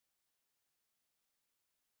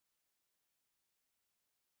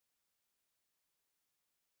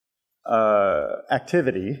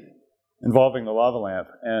activity involving the lava lamp,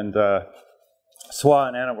 and Swa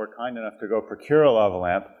and Anna were kind enough to go procure a lava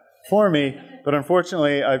lamp for me, but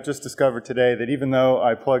unfortunately I've just discovered today that even though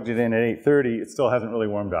I plugged it in at 8:30, it still hasn't really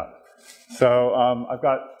warmed up. So I've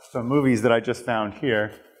got some movies that I just found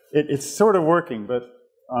here. It's sort of working, but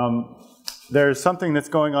there's something that's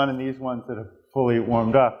going on in these ones that have fully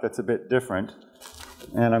warmed up that's a bit different,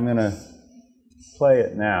 and I'm going to play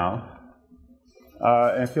it now.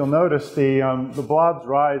 And if you'll notice, the blobs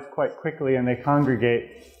rise quite quickly and they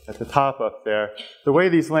congregate at the top up there. The way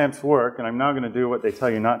these lamps work, and I'm now going to do what they tell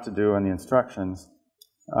you not to do in the instructions,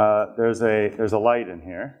 there's a light in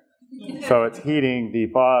here. So it's heating the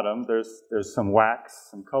bottom. There's some wax,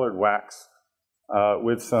 some colored wax,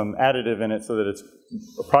 with some additive in it so that it's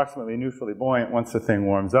approximately neutrally buoyant once the thing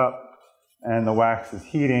warms up. And the wax is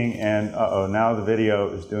heating, and now the video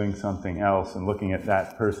is doing something else and looking at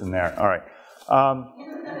that person there. All right.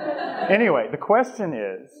 Anyway, the question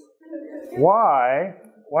is, why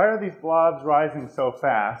are these blobs rising so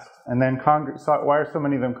fast, and then why are so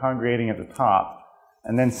many of them congregating at the top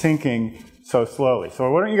and then sinking so slowly? So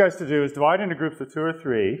what I want you guys to do is divide into groups of 2 or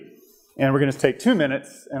 3, and we're going to take 2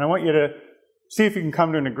 minutes, and I want you to see if you can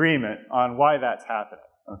come to an agreement on why that's happening.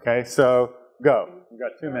 Okay, so go. We've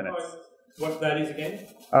got 2 minutes. What that is again?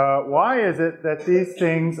 Why is it that these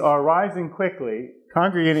things are rising quickly,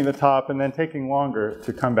 congregating at the top, and then taking longer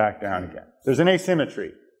to come back down again? There's an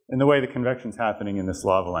asymmetry in the way the convection's happening in this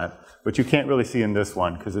lava lamp, which you can't really see in this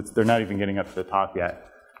one because they're not even getting up to the top yet.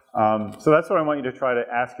 So that's what I want you to try to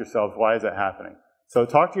ask yourselves, why is that happening? So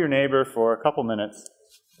talk to your neighbor for a couple minutes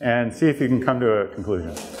and see if you can come to a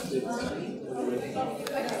conclusion.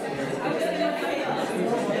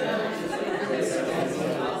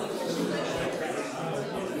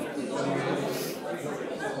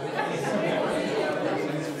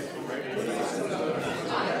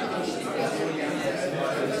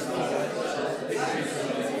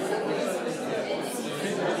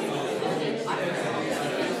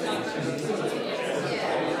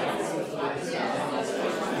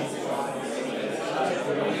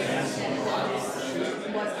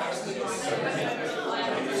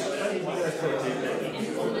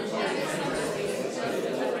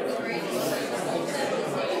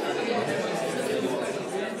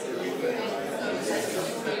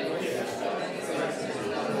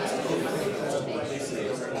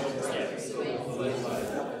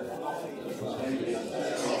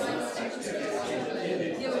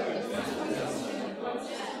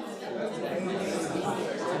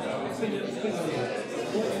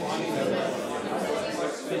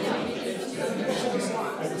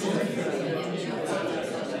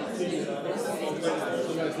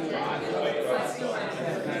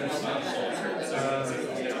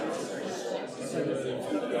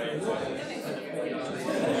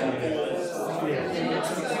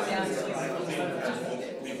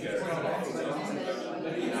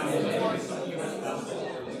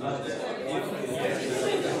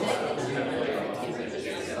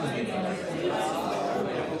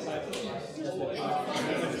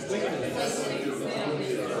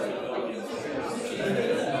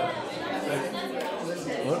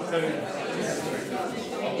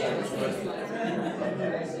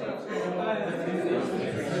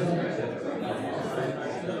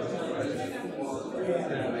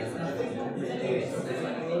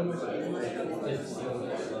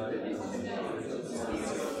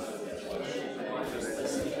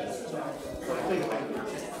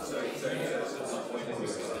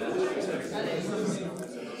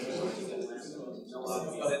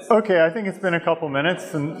 Okay, I think it's been a couple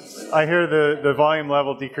minutes, and I hear the volume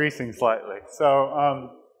level decreasing slightly.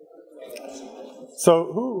 So,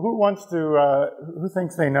 who wants to? Who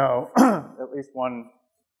thinks they know at least one?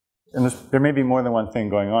 And there may be more than one thing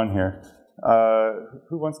going on here.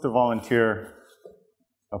 Who wants to volunteer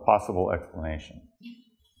a possible explanation?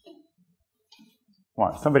 Come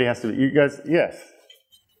on, somebody has to. You guys, yes.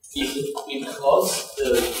 Is it because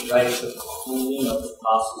the rate of cooling of the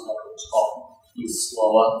parcels at the top is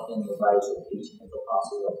slower than the rate of heating of the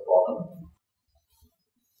parcels at the bottom?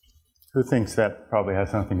 Who thinks that probably has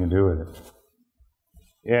something to do with it?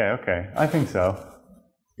 Yeah, okay, I think so.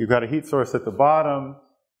 You've got a heat source at the bottom,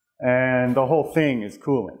 and the whole thing is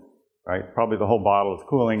cooling, right? Probably the whole bottle is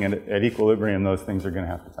cooling, and at equilibrium, those things are going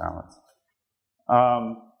to have to balance.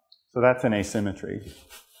 So that's an asymmetry.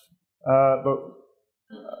 But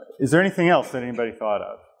is there anything else that anybody thought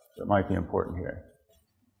of that might be important here?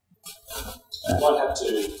 You might have to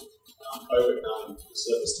overcome the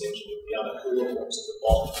surface tension of the other cooler blocks at the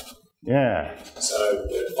bottom. Yeah. So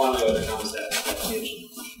when it finally overcomes that tension,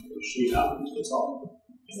 it will shoot up into the top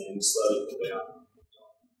and then slowly pull down.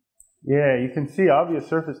 Yeah, you can see obvious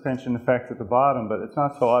surface tension effects at the bottom, but it's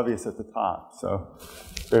not so obvious at the top. So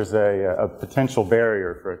there's a potential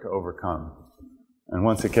barrier for it to overcome. And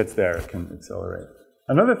once it gets there, it can accelerate.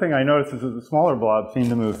 Another thing I noticed is that the smaller blobs seem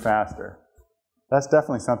to move faster. That's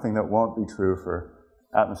definitely something that won't be true for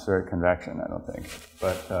atmospheric convection, I don't think.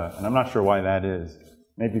 But, and I'm not sure why that is.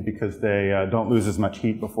 Maybe because they don't lose as much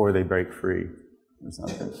heat before they break free or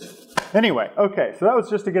something. Anyway, okay, so that was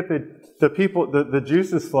just to get the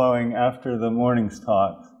juices flowing after the morning's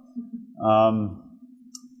talk.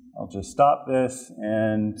 I'll just stop this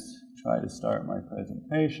and try to start my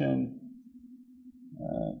presentation.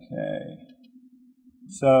 Okay.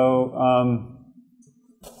 So,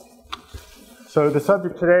 so the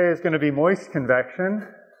subject today is going to be moist convection.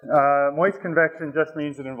 Moist convection just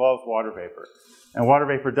means it involves water vapor. And water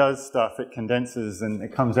vapor does stuff. It condenses and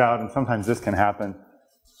it comes out, and sometimes this can happen.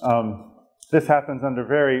 This happens under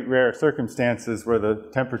very rare circumstances where the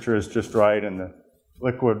temperature is just right and the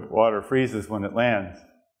liquid water freezes when it lands.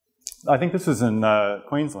 I think this is in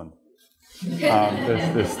Queensland,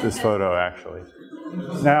 this photo, actually.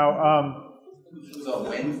 Now, it was on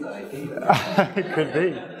Wednesday. it could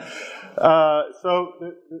be. So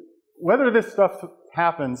whether this stuff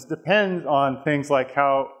happens depends on things like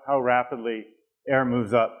how rapidly air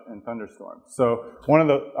moves up in thunderstorms. So one of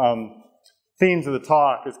the themes of the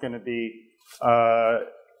talk is going to be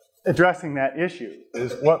addressing that issue,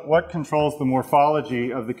 is what controls the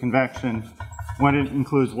morphology of the convection when it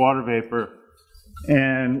includes water vapor,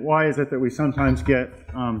 and why is it that we sometimes get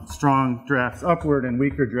strong drafts upward and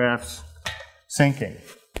weaker drafts sinking?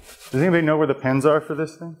 Does anybody know where the pens are for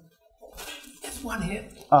this thing? There's one here.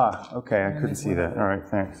 Ah, okay, I couldn't see that. All right,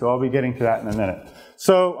 thanks. So I'll be getting to that in a minute.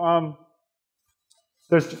 So I'm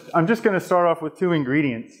just going to start off with two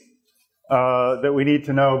ingredients that we need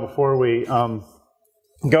to know before we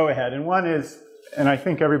go ahead. And one is, and I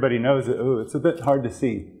think everybody knows it, it's a bit hard to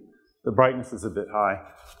see. The brightness is a bit high.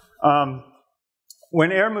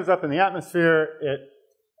 When air moves up in the atmosphere,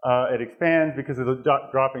 it expands because of the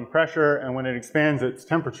dropping pressure, and when it expands, its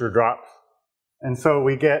temperature drops. And so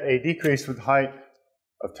we get a decrease with height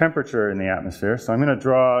of temperature in the atmosphere. So I'm going to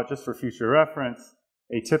draw, just for future reference,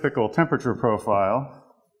 a typical temperature profile.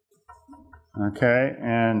 Okay,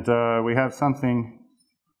 and we have something,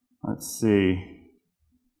 let's see,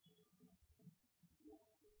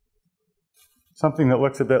 something that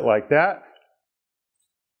looks a bit like that.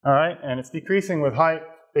 All right, and it's decreasing with height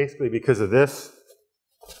basically because of this.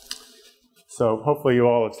 So hopefully you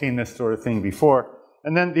all have seen this sort of thing before.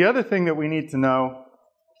 And then the other thing that we need to know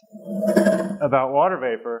about water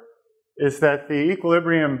vapor is that the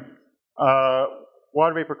equilibrium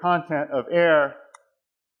water vapor content of air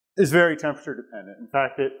is very temperature dependent. In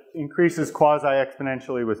fact, it increases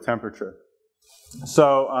quasi-exponentially with temperature.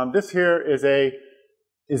 So this here is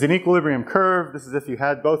an equilibrium curve. This is if you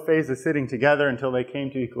had both phases sitting together until they came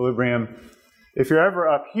to equilibrium. If you're ever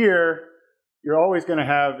up here, you're always going to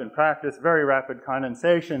have, in practice, very rapid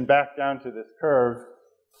condensation back down to this curve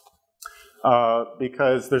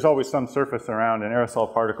because there's always some surface around, an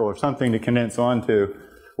aerosol particle or something to condense onto.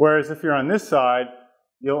 Whereas if you're on this side,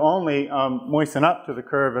 you'll only moisten up to the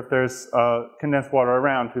curve if there's condensed water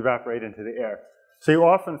around to evaporate into the air. So you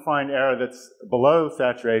often find air that's below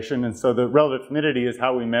saturation, and so the relative humidity is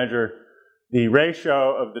how we measure the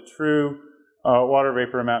ratio of the true water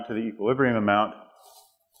vapor amount to the equilibrium amount.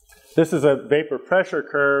 This is a vapor pressure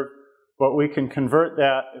curve, but we can convert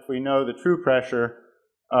that, if we know the true pressure,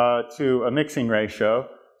 to a mixing ratio.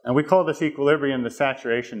 And we call this equilibrium the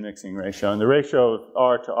saturation mixing ratio, and the ratio of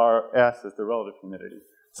R to Rs is the relative humidity.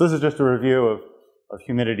 So this is just a review of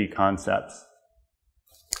humidity concepts.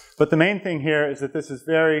 But the main thing here is that this is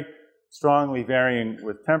very strongly varying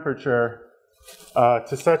with temperature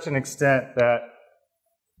to such an extent that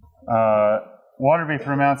water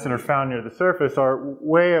vapor amounts that are found near the surface are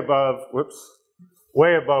way above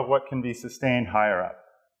what can be sustained higher up.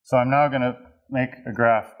 So I'm now going to make a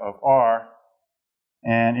graph of R,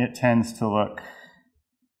 and it tends to look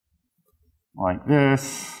like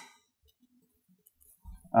this.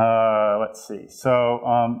 Let's see. So,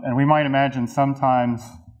 and we might imagine sometimes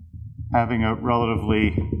having a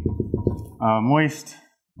relatively moist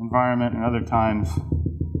environment, and other times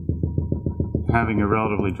having a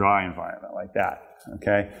relatively dry environment like that.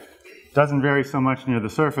 Okay, it doesn't vary so much near the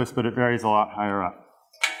surface, but it varies a lot higher up,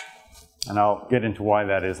 and I'll get into why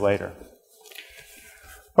that is later.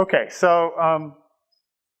 Okay, so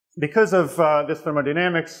because of this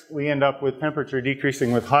thermodynamics, we end up with temperature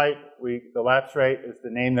decreasing with height. The lapse rate is the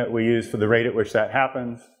name that we use for the rate at which that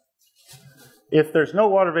happens. If there's no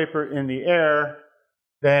water vapor in the air,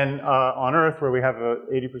 then on Earth, where we have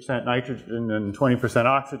 80% nitrogen and 20%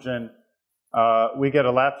 oxygen, we get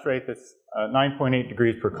a lapse rate that's 9.8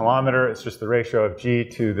 degrees per kilometer. It's just the ratio of G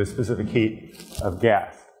to the specific heat of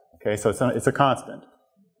gas. Okay, so it's a constant.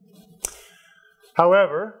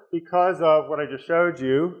 However, because of what I just showed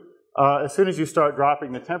you, as soon as you start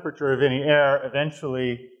dropping the temperature of any air,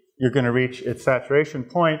 eventually you're going to reach its saturation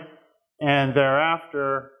point, and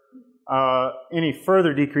thereafter, any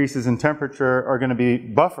further decreases in temperature are going to be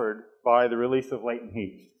buffered by the release of latent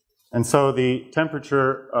heat. And so the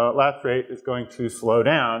temperature lapse rate is going to slow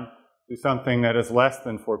down to something that is less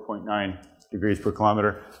than 4.9 degrees per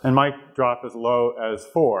kilometer, and might drop as low as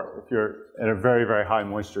 4 if you're at a very, very high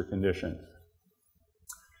moisture condition.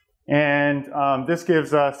 And this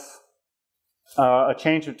gives us a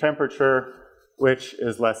change of temperature which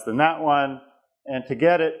is less than that one. And to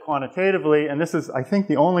get it quantitatively, and this is, I think,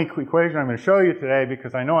 the only equation I'm going to show you today,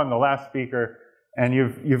 because I know I'm the last speaker, and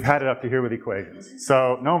you've had it up to here with equations.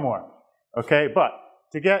 So no more. Okay, but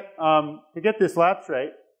to get this lapse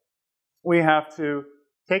rate, we have to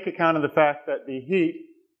take account of the fact that the heat,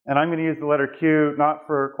 and I'm going to use the letter Q not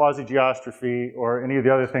for quasi-geostrophy or any of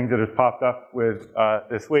the other things that have popped up with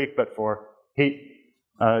this week, but for heat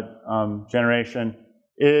generation,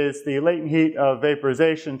 is the latent heat of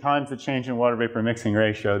vaporization times the change in water vapor mixing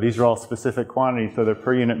ratio. These are all specific quantities, so they're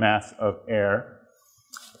per unit mass of air.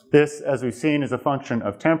 This, as we've seen, is a function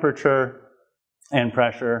of temperature and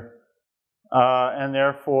pressure, and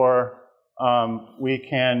therefore we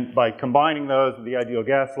can, by combining those with the ideal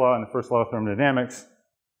gas law and the first law of thermodynamics,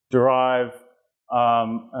 derive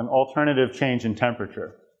an alternative change in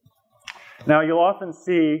temperature. Now, you'll often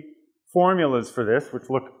see formulas for this, which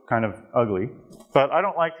look kind of ugly, but I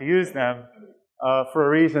don't like to use them for a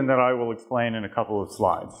reason that I will explain in a couple of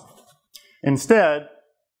slides. Instead,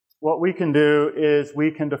 what we can do is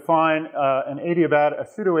we can define a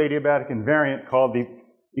pseudo-adiabatic invariant called the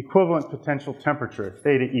equivalent potential temperature,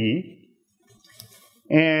 theta E.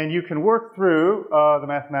 And you can work through the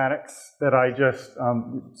mathematics that I just,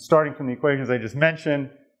 starting from the equations I just mentioned.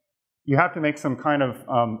 You have to make some kind of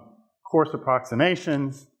coarse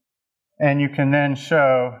approximations, and you can then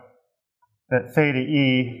show that theta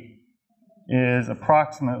E is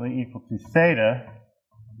approximately equal to theta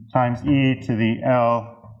times E to the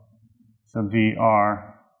L sub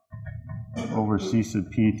VR over C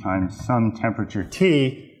sub P times some temperature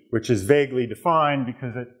T, which is vaguely defined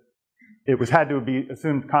because it had to be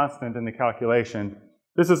assumed constant in the calculation.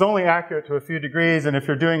 This is only accurate to a few degrees, and if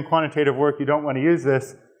you're doing quantitative work, you don't want to use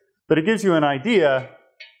this, but it gives you an idea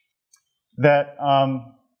that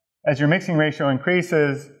as your mixing ratio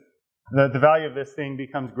increases, the value of this thing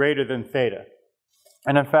becomes greater than theta.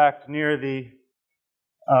 And in fact, near the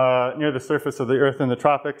surface of the Earth in the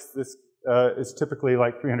tropics, this is typically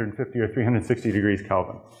like 350 or 360 degrees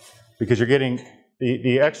Kelvin, because you're getting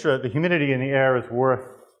the humidity in the air is worth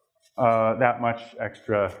that much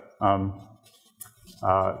extra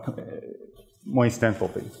moist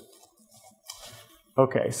enthalpy.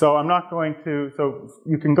 Okay, so I'm not going to, so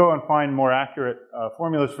you can go and find more accurate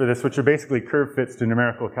formulas for this, which are basically curve fits to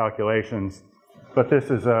numerical calculations, but this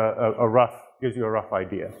is gives you a rough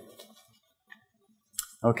idea.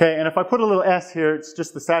 Okay, and if I put a little s here, it's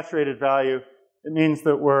just the saturated value. It means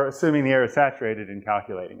that we're assuming the air is saturated in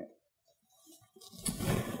calculating it.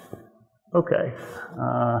 Okay,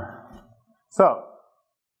 so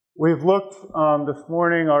we've looked this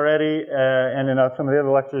morning already and in some of the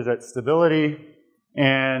other lectures at stability.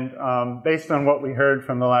 And based on what we heard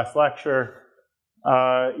from the last lecture,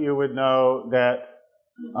 you would know that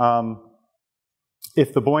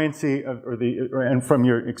if the buoyancy and from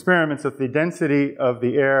your experiments, if the density of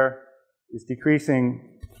the air is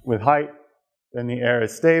decreasing with height, then the air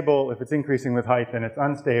is stable. If it's increasing with height, then it's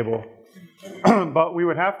unstable. But we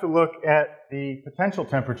would have to look at the potential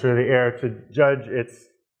temperature of the air to judge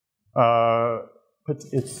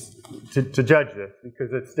to judge this,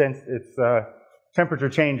 because its temperature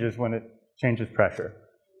changes when it changes pressure.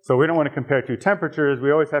 So we don't want to compare two temperatures.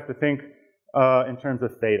 We always have to think in terms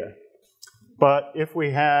of theta. But if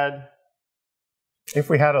we had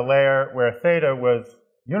a layer where theta was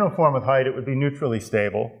uniform with height, it would be neutrally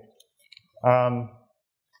stable.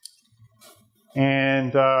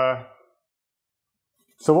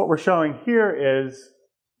 So what we're showing here is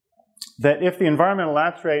that if the environmental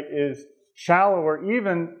lapse rate is shallower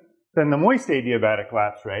even than the moist adiabatic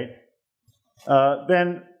lapse rate,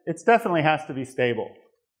 then it definitely has to be stable.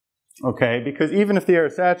 Okay, because even if the air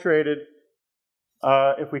is saturated,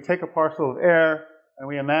 if we take a parcel of air and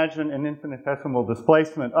we imagine an infinitesimal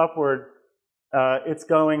displacement upward, it's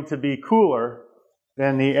going to be cooler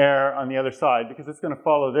than the air on the other side, because it's going to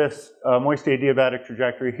follow this moisture adiabatic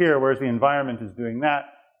trajectory here, whereas the environment is doing that.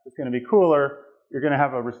 It's going to be cooler. You're going to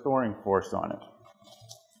have a restoring force on it,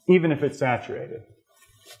 even if it's saturated.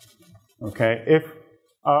 Okay. If,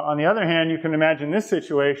 on the other hand, you can imagine this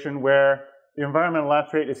situation where the environmental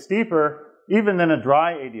lapse rate is steeper even than a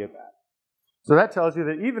dry adiabat. So that tells you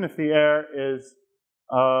that even if the air is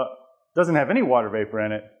doesn't have any water vapor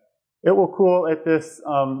in it, it will cool at this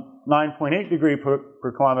 9.8 degree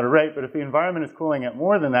per kilometer rate, but if the environment is cooling at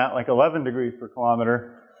more than that, like 11 degrees per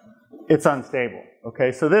kilometer, it's unstable.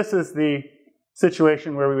 Okay, so this is the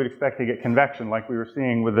situation where we would expect to get convection, like we were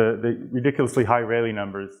seeing with the ridiculously high Rayleigh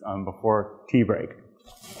numbers before tea break.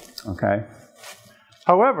 Okay.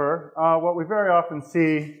 However, what we very often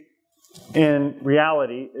see in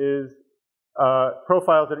reality is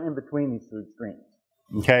profiles that are in between these two extremes.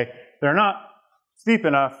 Okay, they're not steep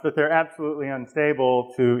enough that they're absolutely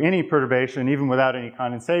unstable to any perturbation, even without any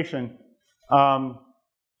condensation.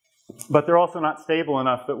 But they're also not stable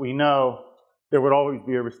enough that we know there would always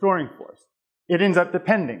be a restoring force. It ends up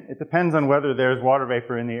depending. It depends on whether there's water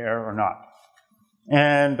vapor in the air or not.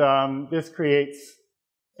 And this creates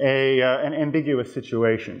an ambiguous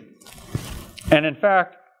situation. And in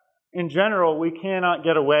fact, in general, we cannot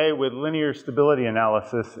get away with linear stability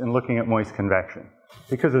analysis in looking at moist convection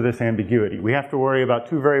because of this ambiguity. We have to worry about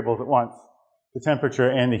two variables at once, the temperature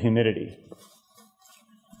and the humidity.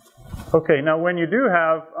 Okay, now when you do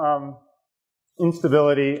have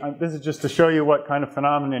instability, this is just to show you what kind of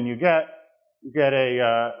phenomenon you get. You get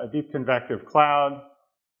a deep convective cloud.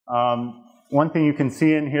 One thing you can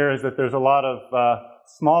see in here is that there's a lot of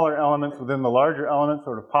smaller elements within the larger elements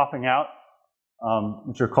sort of popping out,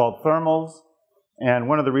 which are called thermals. And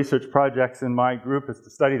one of the research projects in my group is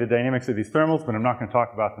to study the dynamics of these thermals, but I'm not going to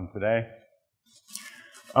talk about them today.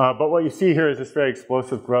 But what you see here is this very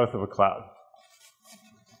explosive growth of a cloud.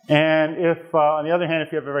 And if, on the other hand,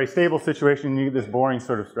 if you have a very stable situation, you get this boring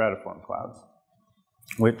sort of stratiform clouds,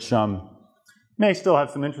 which may still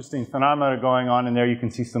have some interesting phenomena going on in there. You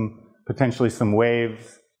can see potentially some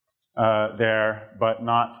waves there, but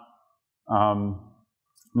not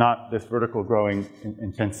this vertical growing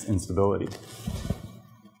intense instability.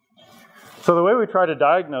 So the way we try to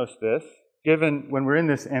diagnose this, given when we're in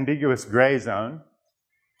this ambiguous gray zone,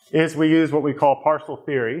 is we use what we call parcel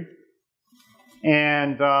theory.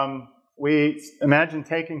 And we imagine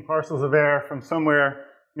taking parcels of air from somewhere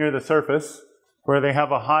near the surface where they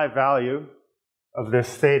have a high value of this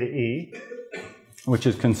theta E, which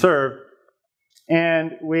is conserved.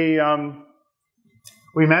 And we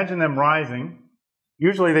imagine them rising.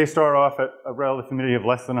 Usually they start off at a relative humidity of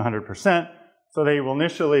less than 100%. So they will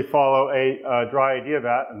initially follow a dry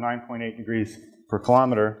adiabat of 9.8 degrees per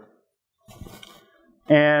kilometer.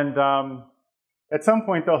 And at some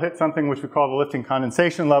point they'll hit something which we call the lifting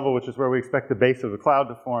condensation level, which is where we expect the base of the cloud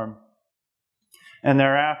to form. And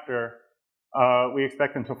thereafter, we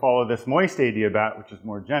expect them to follow this moist adiabat, which is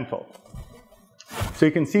more gentle. So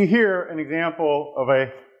you can see here an example of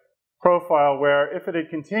a profile where if it had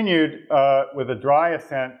continued with a dry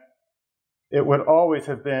ascent, it would always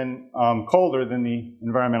have been colder than the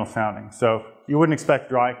environmental sounding. So you wouldn't expect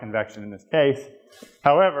dry convection in this case.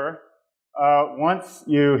 However, once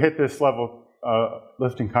you hit this level,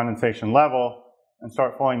 lifting condensation level, and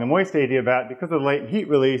start following the moist adiabat, because of the latent heat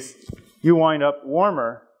release, you wind up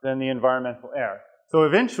warmer than the environmental air. So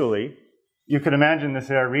eventually, you could imagine this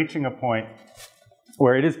air reaching a point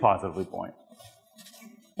where it is positively buoyant.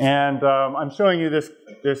 And I'm showing you this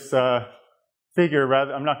figure.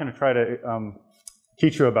 I'm not going to try to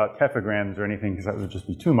teach you about tephigrams or anything because that would just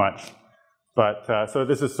be too much. But so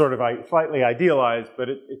this is sort of slightly idealized, but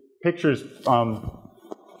it pictures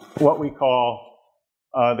what we call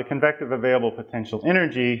the convective available potential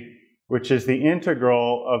energy, which is the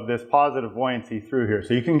integral of this positive buoyancy through here.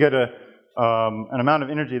 So you can get an amount of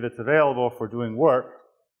energy that's available for doing work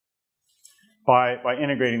by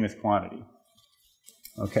integrating this quantity.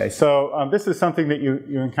 Okay, so this is something that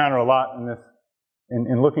you encounter a lot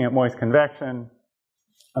in looking at moist convection,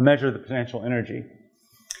 a measure of the potential energy.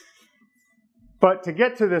 But to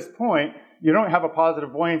get to this point, you don't have a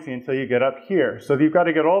positive buoyancy until you get up here. So you've got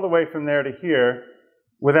to get all the way from there to here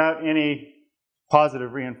without any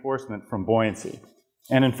positive reinforcement from buoyancy.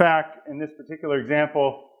 And in fact, in this particular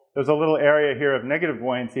example, there's a little area here of negative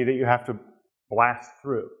buoyancy that you have to blast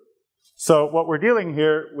through. So what we're dealing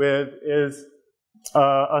here with is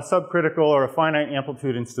a subcritical or a finite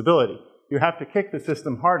amplitude instability. You have to kick the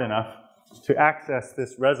system hard enough to access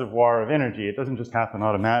this reservoir of energy. It doesn't just happen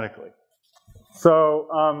automatically.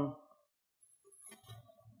 So,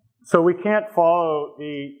 so we can't follow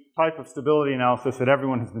the type of stability analysis that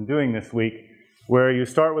everyone has been doing this week where you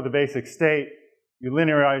start with a basic state, you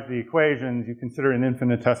linearize the equations, you consider an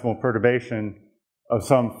infinitesimal perturbation of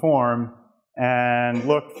some form, and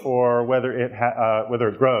look for whether it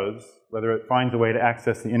grows, whether it finds a way to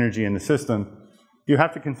access the energy in the system. You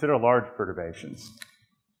have to consider large perturbations.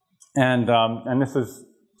 And this is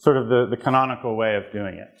sort of the canonical way of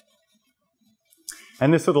doing it.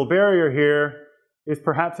 And this little barrier here is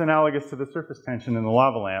perhaps analogous to the surface tension in the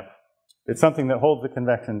lava lamp. It's something that holds the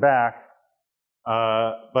convection back,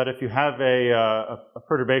 but if you have a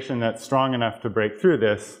perturbation that's strong enough to break through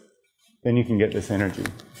this, then you can get this energy.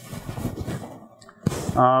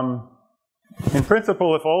 In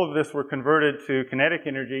principle, if all of this were converted to kinetic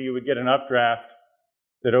energy, you would get an updraft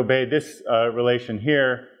that obeyed this relation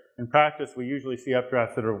here. In practice, we usually see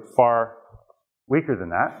updrafts that are far weaker than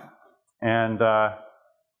that. And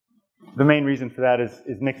the main reason for that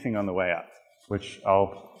is mixing on the way up, which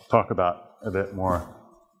I'll talk about a bit more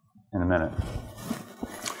in a minute.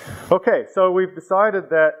 Okay, so we've decided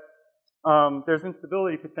that there's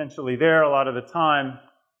instability potentially there a lot of the time.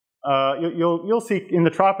 You'll see, in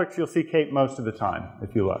the tropics, you'll see Cape most of the time,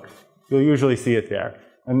 if you look. You'll usually see it there.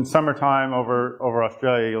 In summertime over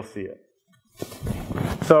Australia, you'll see it.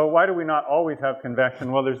 So why do we not always have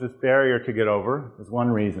convection? Well, there's this barrier to get over. There's one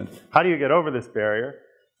reason. How do you get over this barrier?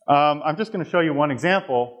 I'm just going to show you one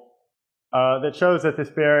example that shows that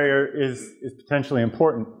this barrier is potentially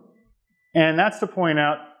important. And that's to point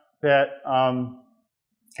out that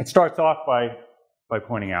it starts off by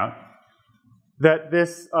pointing out that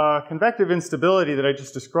this convective instability that I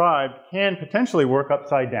just described can potentially work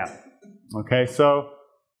upside down. Okay, so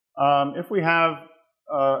if we have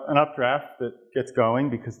an updraft that gets going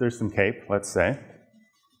because there's some Cape, let's say,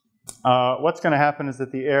 what's going to happen is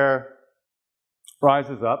that the air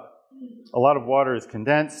rises up, a lot of water is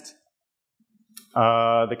condensed,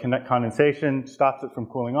 the condensation stops it from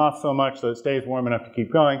cooling off so much so it stays warm enough to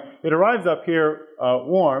keep going. It arrives up here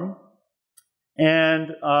warm and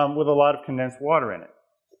with a lot of condensed water in it.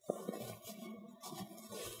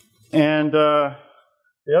 And the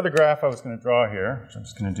other graph I was going to draw here, which I'm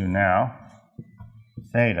just going to do now,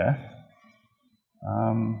 theta,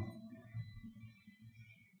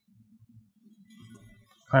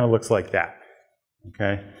 kind of looks like that.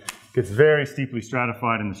 Okay, gets very steeply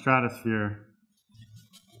stratified in the stratosphere.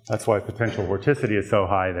 That's why potential vorticity is so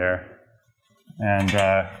high there, and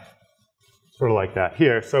sort of like that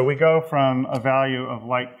here. So we go from a value of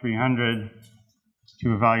light 300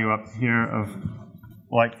 to a value up here of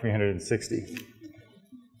light 360. Did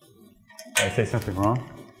I say something wrong?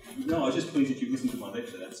 No, I was just pleased that you listened to my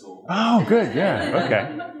lecture, that's all. Oh, good, yeah,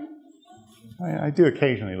 okay. I do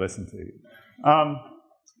occasionally listen to you.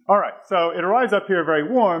 All right, so it arrives up here very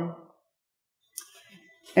warm,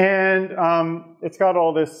 and it's got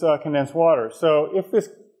all this condensed water. So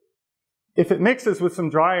if it mixes with some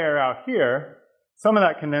dry air out here, some of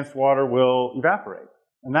that condensed water will evaporate,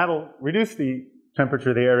 and that'll reduce the temperature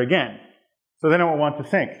of the air again. So then it will want to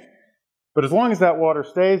sink. But as long as that water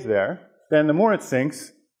stays there, then the more it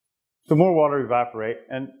sinks, the more water evaporate,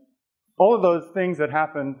 and all of those things that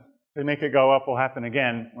happened to make it go up will happen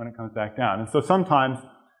again when it comes back down. And so sometimes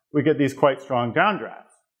we get these quite strong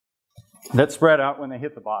downdrafts that spread out when they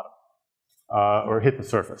hit the bottom or hit the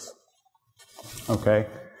surface. Okay,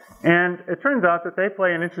 and it turns out that they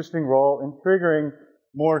play an interesting role in triggering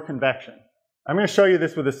more convection. I'm going to show you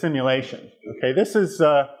this with a simulation. Okay, this is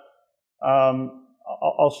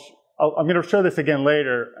I'm going to show this again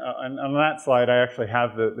later. On that slide, I actually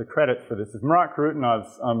have the credits for this. It's Murat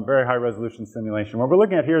Kurutunov's very high-resolution simulation. What we're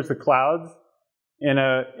looking at here is the clouds in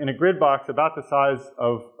a grid box about the size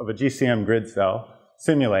of a GCM grid cell,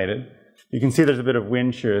 simulated. You can see there's a bit of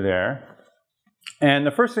wind shear there. And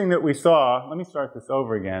the first thing that we saw, let me start this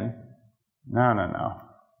over again. No.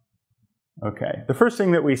 Okay, the first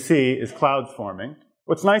thing that we see is clouds forming.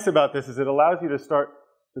 What's nice about this is it allows you to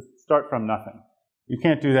start from nothing. You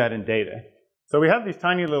can't do that in data. So we have these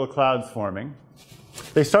tiny little clouds forming.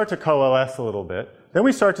 They start to coalesce a little bit. Then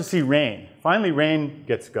we start to see rain. Finally, rain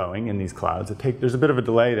gets going in these clouds. There's a bit of a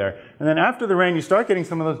delay there. And then after the rain, you start getting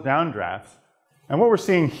some of those downdrafts. And what we're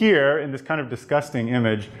seeing here in this kind of disgusting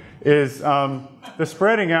image is the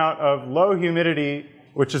spreading out of low humidity,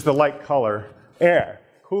 which is the light color, air.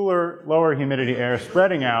 Cooler, lower humidity air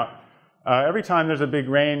spreading out. Every time there's a big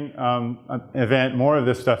rain event, more of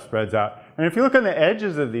this stuff spreads out. And if you look on the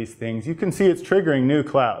edges of these things, you can see it's triggering new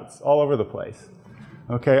clouds all over the place.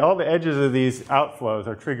 Okay, all the edges of these outflows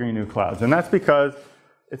are triggering new clouds. And that's because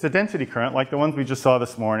it's a density current, like the ones we just saw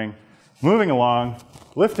this morning, moving along,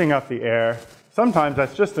 lifting up the air. Sometimes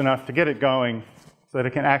that's just enough to get it going so that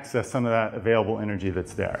it can access some of that available energy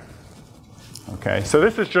that's there. Okay, so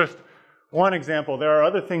this is just one example. There are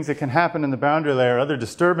other things that can happen in the boundary layer, other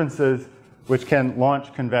disturbances which can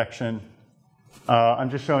launch convection. I'm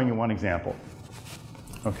just showing you one example.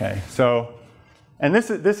 Okay, so, and this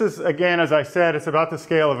is, again, as I said, it's about the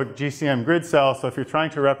scale of a GCM grid cell. So if you're trying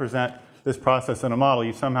to represent this process in a model,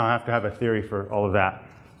 you somehow have to have a theory for all of that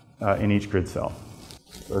in each grid cell.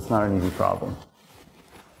 So it's not an easy problem.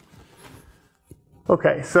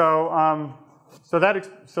 Okay, so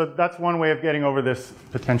that's one way of getting over this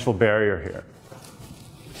potential barrier here.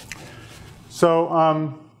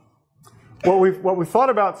 So what we've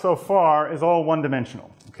thought about so far is all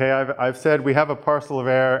one-dimensional. Okay, I've said we have a parcel of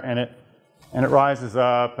air and it rises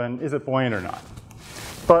up, and is it buoyant or not?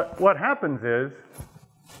 But what happens is,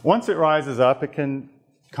 once it rises up, it can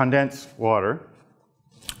condense water.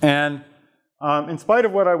 And in spite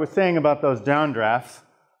of what I was saying about those downdrafts,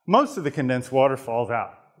 most of the condensed water falls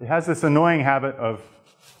out. It has this annoying habit of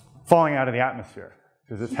falling out of the atmosphere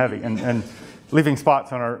because it's heavy and leaving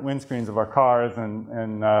spots on our windscreens of our cars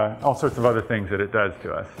and all sorts of other things that it does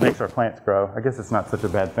to us. It makes our plants grow. I guess it's not such a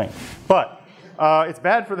bad thing. But it's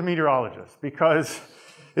bad for the meteorologists because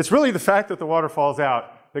it's really the fact that the water falls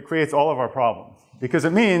out that creates all of our problems. Because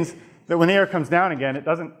it means that when the air comes down again, it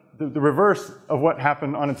doesn't, the reverse of what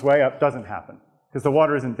happened on its way up doesn't happen because the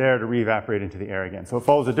water isn't there to re-evaporate into the air again. So it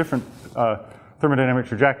follows a different thermodynamic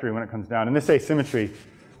trajectory when it comes down. And this asymmetry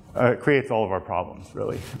creates all of our problems,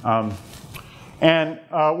 really.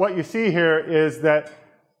 What you see here is that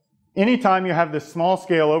anytime you have this small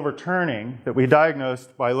scale overturning that we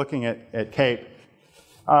diagnosed by looking at CAPE,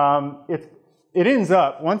 it ends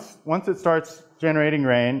up, once it starts generating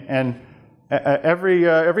rain, and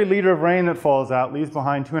every liter of rain that falls out leaves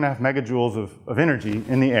behind 2.5 megajoules of energy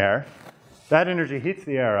in the air. That energy heats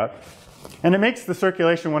the air up, and it makes the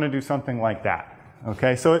circulation want to do something like that.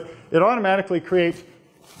 Okay, so it automatically creates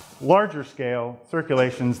larger scale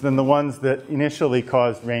circulations than the ones that initially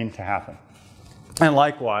caused rain to happen. And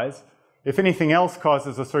likewise, if anything else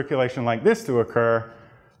causes a circulation like this to occur,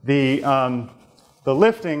 the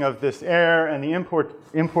lifting of this air and the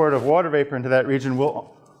import of water vapor into that region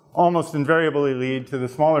will almost invariably lead to the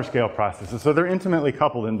smaller scale processes. So they're intimately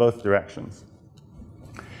coupled in both directions.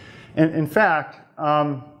 And in fact,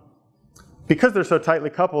 because they're so tightly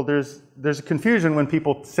coupled, there's a confusion when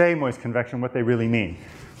people say moist convection, what they really mean.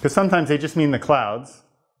 Because sometimes they just mean the clouds,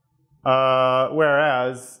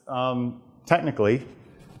 whereas technically,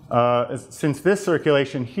 since this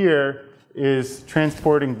circulation here is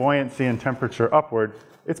transporting buoyancy and temperature upward,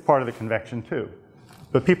 it's part of the convection too.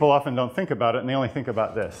 But people often don't think about it, and they only think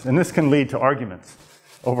about this. And this can lead to arguments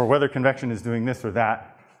over whether convection is doing this or that.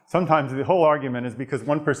 Sometimes the whole argument is because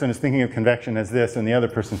one person is thinking of convection as this and the other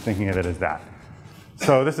person is thinking of it as that.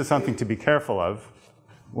 So this is something to be careful of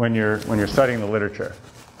when you're studying the literature.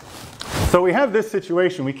 So we have this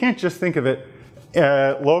situation. We can't just think of it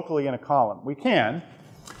locally in a column. We can.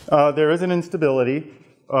 There is an instability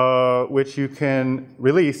which you can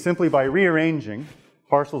release simply by rearranging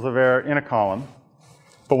parcels of air in a column.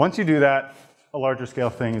 But once you do that, a larger scale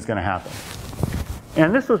thing is going to happen.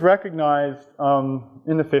 And this was recognized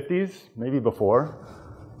in the 50s, maybe before.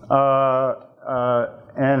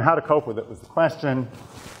 And how to cope with it was the question.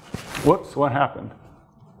 Whoops, what happened?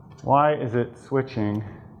 Why is it switching?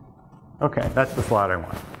 Okay, that's the slide I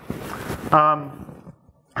want.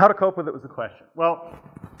 How to cope with it was the question. Well,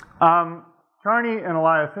 Charney and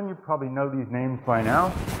Eliason, you probably know these names by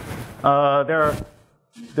now.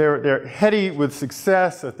 They're heady with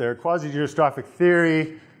success at their quasi-geostrophic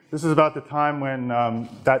theory. This is about the time when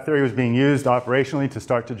that theory was being used operationally to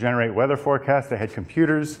start to generate weather forecasts. They had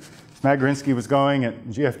computers. Smagorinsky was going at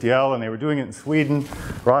GFDL, and they were doing it in Sweden.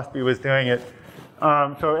 Rossby was doing it.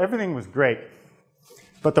 So everything was great.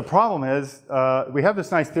 But the problem is, we have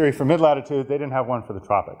this nice theory for mid-latitude. They didn't have one for the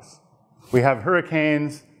tropics. We have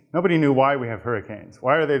hurricanes. Nobody knew why we have hurricanes.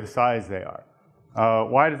 Why are they the size they are?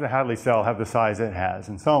 Why does the Hadley cell have the size it has?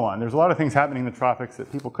 And so on. There's a lot of things happening in the tropics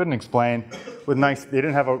that people couldn't explain with nice, they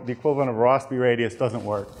didn't have the equivalent of a Rossby radius, doesn't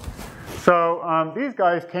work. So these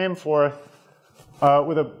guys came forth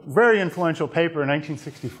with a very influential paper in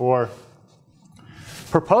 1964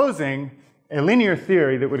 proposing a linear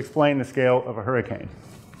theory that would explain the scale of a hurricane.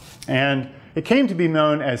 And it came to be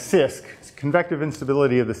known as CISC, convective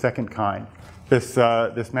instability of the second kind, this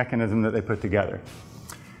mechanism that they put together.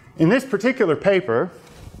 In this particular paper,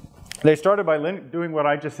 they started by doing what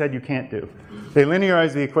I just said you can't do. They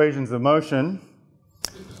linearized the equations of motion,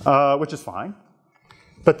 which is fine.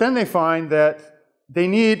 But then they find that they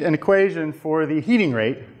need an equation for the heating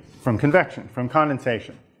rate from convection, from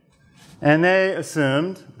condensation. And they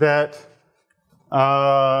assumed that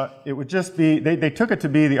it would just be, they took it to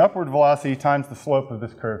be the upward velocity times the slope of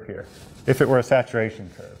this curve here, if it were a saturation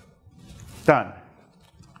curve. Done.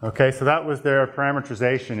 Okay, so that was their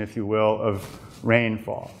parameterization, if you will, of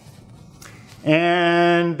rainfall.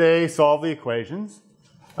 And they solved the equations.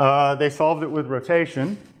 They solved it with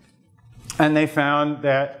rotation, and they found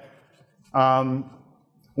that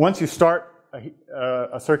once you start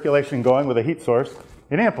a circulation going with a heat source,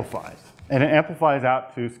 it amplifies. And it amplifies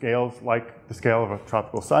out to scales like the scale of a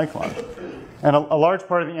tropical cyclone. And a large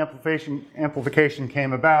part of the amplification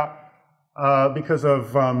came about because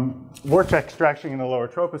of vortex extraction in the lower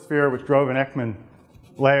troposphere, which drove an Ekman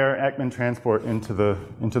layer, Ekman transport into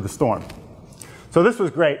the storm. So this was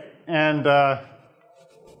great, and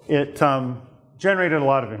it generated a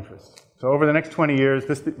lot of interest. So over the next 20 years,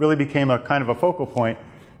 this really became a kind of a focal point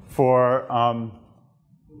for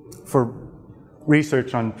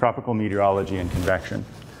research on tropical meteorology and convection.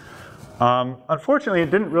 Unfortunately, it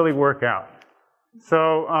didn't really work out.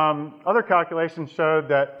 So other calculations showed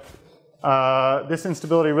that this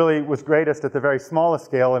instability really was greatest at the very smallest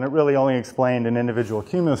scale, and it really only explained an individual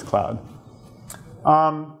cumulus cloud.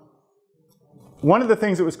 One of the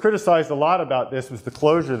things that was criticized a lot about this was the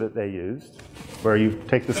closure that they used, where you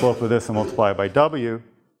take the slope of this and multiply it by W,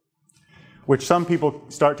 which some people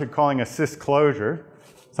started calling a cis closure.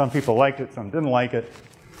 Some people liked it, some didn't like it.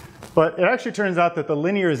 But it actually turns out that the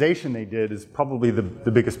linearization they did is probably the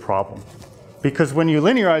biggest problem. Because when you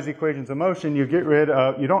linearize equations of motion, you get rid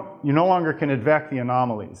of, you no longer can advect the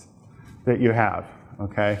anomalies that you have,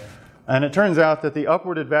 okay? And it turns out that the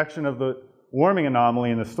upward advection of the warming anomaly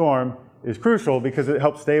in the storm is crucial because it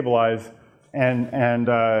helps stabilize and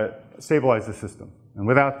stabilize the system. And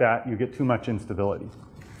without that, you get too much instability.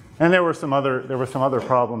 And there were some other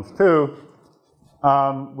problems too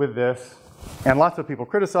with this. And lots of people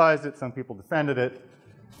criticized it, some people defended it.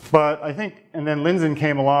 But I think, and then Lindzen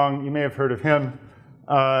came along, you may have heard of him,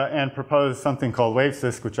 and proposed something called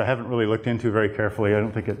wave-cisc, which I haven't really looked into very carefully. I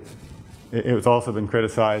don't think it's also been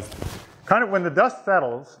criticized. Kind of when the dust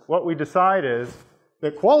settles, what we decide is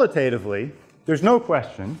that qualitatively, there's no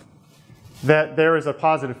question that there is a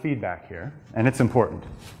positive feedback here, and it's important.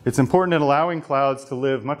 It's important in allowing clouds to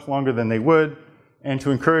live much longer than they would and to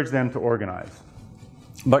encourage them to organize.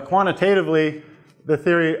 But quantitatively, the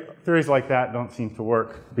theories like that don't seem to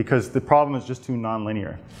work because the problem is just too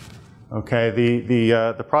nonlinear. Okay,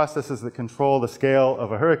 the processes that control the scale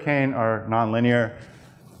of a hurricane are nonlinear,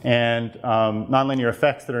 and nonlinear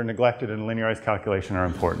effects that are neglected in linearized calculation are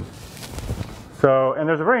important. So, and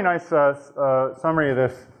there's a very nice summary of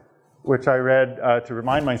this, which I read to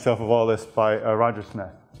remind myself of all this by Roger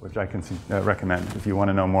Smith, which I can recommend if you want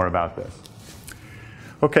to know more about this.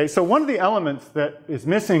 Okay, so one of the elements that is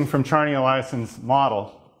missing from Charney Eliasson's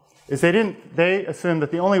model is they assumed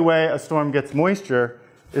that the only way a storm gets moisture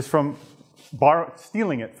is from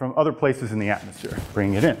stealing it from other places in the atmosphere,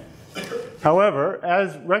 bringing it in. However,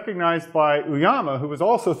 as recognized by Uyama, who was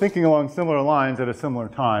also thinking along similar lines at a similar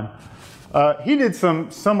time, he did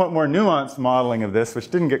some somewhat more nuanced modeling of this,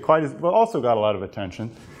 which didn't get quite as, well, also got a lot of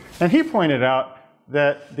attention. And he pointed out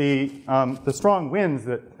that the strong winds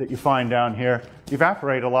that you find down here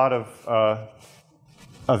evaporate a lot of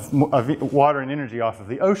water and energy off of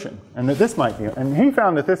the ocean, and that this might be, and he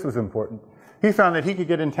found that this was important. He found that he could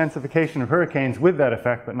get intensification of hurricanes with that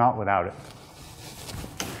effect, but not without it.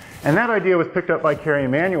 And that idea was picked up by Kerry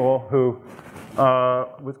Emanuel, who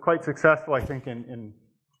was quite successful, I think, in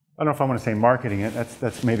I don't know if I want to say marketing it.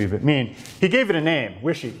 That's maybe a bit mean. He gave it a name,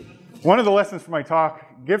 Wishy. One of the lessons from my talk: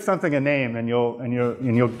 give something a name, and you'll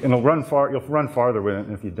run farther with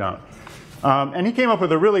it if you don't. And he came up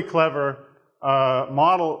with a really clever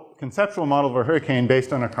conceptual model of a hurricane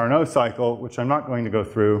based on a Carnot cycle, which I'm not going to go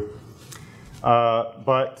through.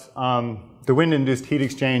 But the wind-induced heat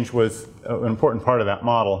exchange was an important part of that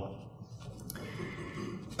model.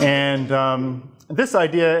 And this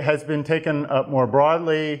idea has been taken up more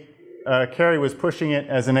broadly. Kerry was pushing it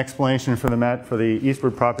as an explanation for the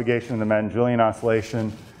eastward propagation of the Madden-Julian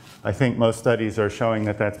oscillation. I think most studies are showing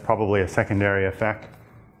that that's probably a secondary effect.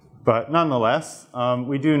 But nonetheless,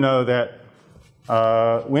 we do know that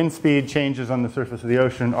wind speed changes on the surface of the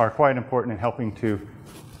ocean are quite important in helping to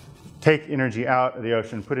take energy out of the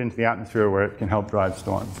ocean, put it into the atmosphere where it can help drive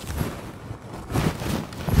storms.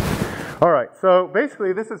 All right, so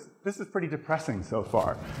basically this is pretty depressing so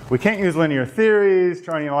far. We can't use linear theories.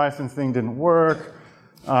 Charney Eliasson's thing didn't work.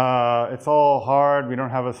 It's all hard. We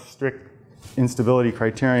don't have a strict instability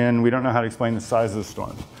criterion. We don't know how to explain the size of the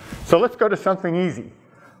storms. So let's go to something easy.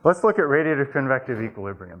 Let's look at radiative convective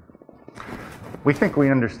equilibrium. We think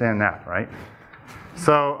we understand that, right?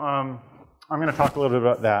 So I'm going to talk a little bit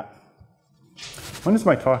about that. When does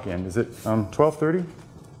my talk end? Is it 12:30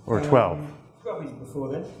 or 12? Probably before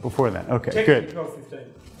then. Before then. Okay, Technically good. 12:15.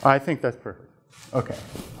 I think that's perfect. Okay,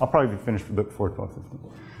 I'll probably be finished before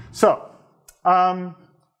 12:15. So,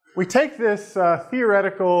 we take this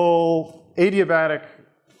theoretical adiabatic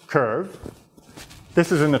curve.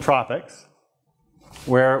 This is in the tropics,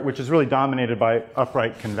 which is really dominated by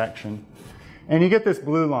upright convection. And you get this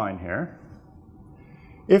blue line here.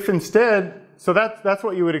 If instead, so that's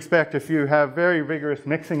what you would expect if you have very vigorous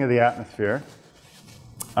mixing of the atmosphere.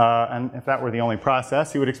 And if that were the only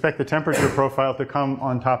process, you would expect the temperature profile to come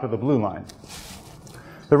on top of the blue line.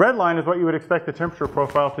 The red line is what you would expect the temperature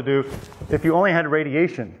profile to do if you only had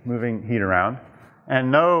radiation moving heat around and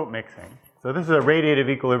no mixing. So this is a radiative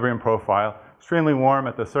equilibrium profile, extremely warm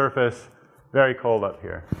at the surface, very cold up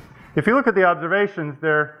here. If you look at the observations,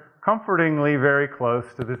 they're comfortingly very close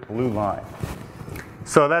to this blue line.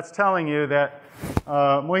 So that's telling you that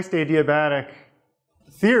moist adiabatic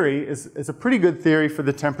theory is a pretty good theory for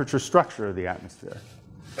the temperature structure of the atmosphere.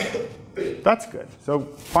 That's good. So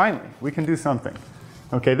finally, we can do something.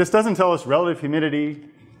 Okay, this doesn't tell us relative humidity,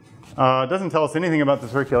 doesn't tell us anything about the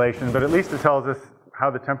circulation, but at least it tells us how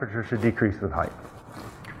the temperature should decrease with height.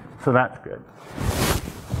 So that's good.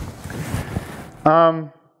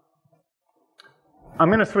 I'm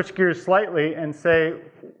going to switch gears slightly and say,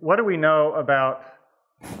 what do we know about,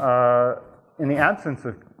 in the absence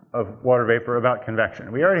of water vapor, about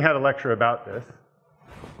convection? We already had a lecture about this.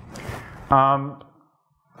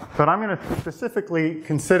 But I'm going to specifically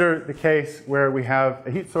consider the case where we have a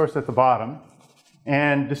heat source at the bottom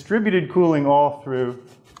and distributed cooling all through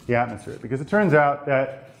the atmosphere. Because it turns out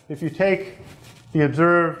that if you take the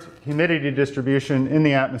observed humidity distribution in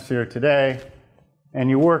the atmosphere today and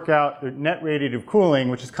you work out the net radiative cooling,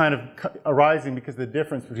 which is kind of arising because of the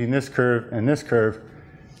difference between this curve and this curve,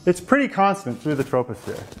 it's pretty constant through the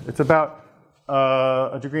troposphere. It's about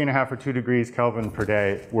 1.5 degrees or 2 degrees Kelvin per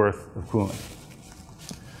day worth of cooling.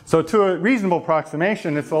 So to a reasonable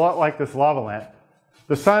approximation, it's a lot like this lava lamp.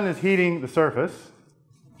 The sun is heating the surface,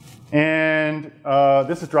 and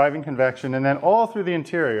this is driving convection, and then all through the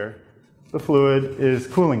interior, the fluid is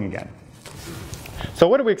cooling again. So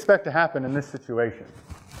what do we expect to happen in this situation?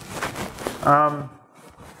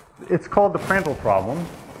 It's called the Prandtl problem,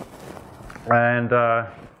 and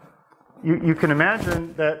you can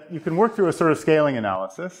imagine that you can work through a sort of scaling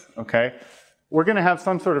analysis, okay? We're going to have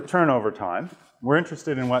some sort of turnover time. We're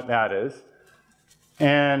interested in what that is.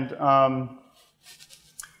 And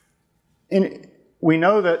we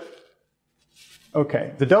know that,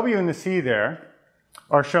 okay, the W and the C there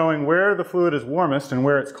are showing where the fluid is warmest and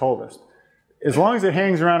where it's coldest. As long as it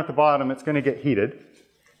hangs around at the bottom, it's going to get heated.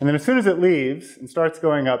 And then as soon as it leaves and starts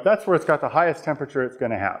going up, that's where it's got the highest temperature it's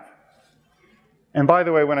going to have. And by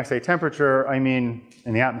the way, when I say temperature, I mean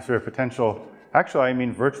in the atmosphere potential, actually I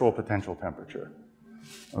mean virtual potential temperature.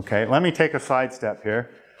 Okay, let me take a side step here.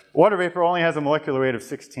 Water vapor only has a molecular weight of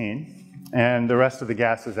 16, and the rest of the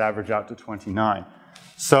gases average out to 29.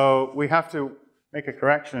 So we have to make a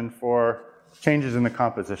correction for changes in the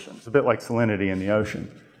composition. It's a bit like salinity in the ocean.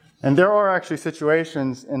 And there are actually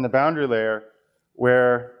situations in the boundary layer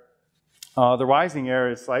where the rising air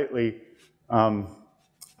is slightly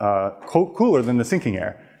cooler than the sinking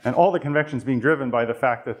air. And all the convection is being driven by the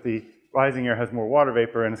fact that the rising air has more water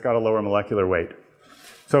vapor and it's got a lower molecular weight.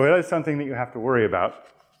 So it is something that you have to worry about.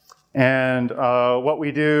 And what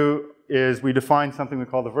we do is we define something we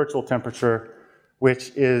call the virtual temperature,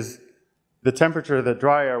 which is the temperature that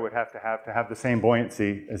dry air would have to have the same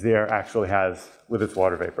buoyancy as the air actually has with its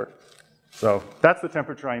water vapor. So that's the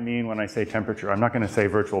temperature I mean when I say temperature. I'm not going to say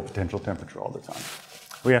virtual potential temperature all the time.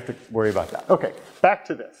 We have to worry about that. Okay, back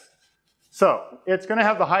to this. So it's going to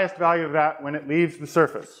have the highest value of that when it leaves the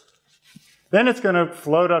surface. Then it's going to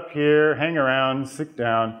float up here, hang around, sink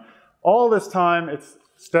down. All this time, it's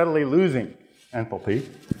steadily losing enthalpy.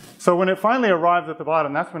 So when it finally arrives at the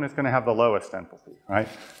bottom, that's when it's going to have the lowest enthalpy, right?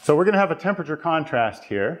 So we're going to have a temperature contrast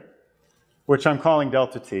here, which I'm calling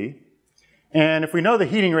delta T. And if we know the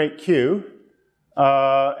heating rate Q,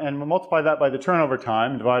 and we multiply that by the turnover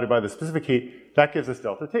time divided by the specific heat, that gives us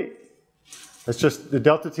delta T. It's just the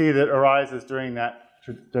delta T that arises during that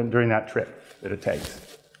trip that it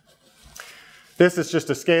takes. This is just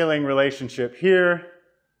a scaling relationship here.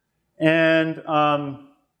 And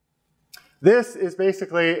this is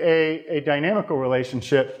basically a dynamical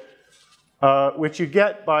relationship, which you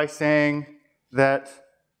get by saying that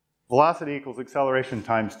velocity equals acceleration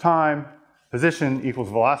times time, position equals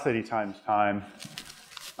velocity times time,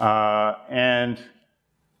 and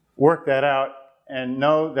work that out and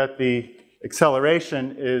know that the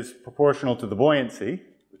acceleration is proportional to the buoyancy,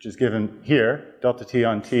 which is given here, delta T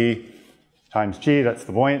on T times g, that's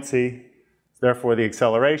the buoyancy. Therefore, the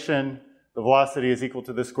acceleration, the velocity is equal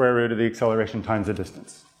to the square root of the acceleration times the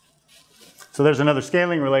distance. So there's another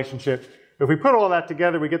scaling relationship. If we put all that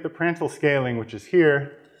together, we get the Prandtl scaling, which is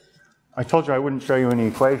here. I told you I wouldn't show you any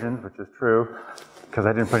equations, which is true, because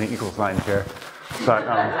I didn't put any equal signs here. But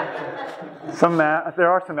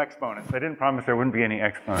there are some exponents. I didn't promise there wouldn't be any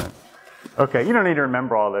exponents. Okay, you don't need to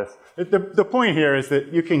remember all this. The point here is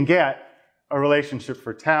that you can get a relationship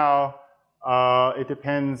for tau. It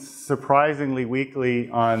depends surprisingly weakly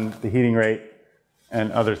on the heating rate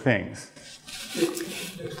and other things.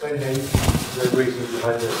 Explain the reason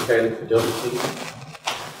behind the scaling for delta T.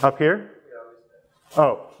 Up here?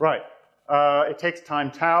 Oh, right. It takes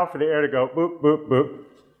time tau for the air to go boop, boop, boop.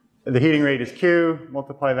 The heating rate is Q,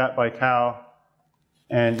 multiply that by tau,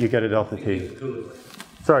 and you get a delta T.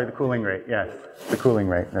 Sorry, the cooling rate, yes. The cooling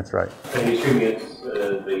rate, that's right. And you assume it's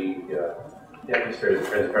the atmosphere is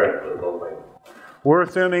transparent for the whole way. We're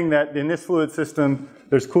assuming that in this fluid system,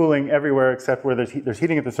 there's cooling everywhere except where there's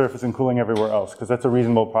heating at the surface and cooling everywhere else, because that's a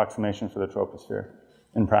reasonable approximation for the troposphere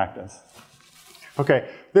in practice. Okay,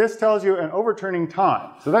 this tells you an overturning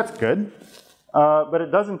time, so that's good. But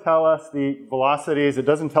it doesn't tell us the velocities, it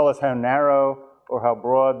doesn't tell us how narrow or how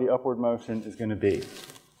broad the upward motion is going to be.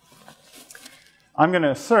 I'm going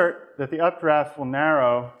to assert that the updrafts will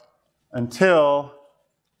narrow until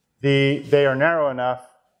they are narrow enough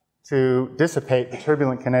to dissipate the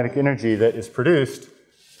turbulent kinetic energy that is produced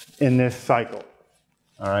in this cycle.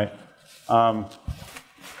 All right?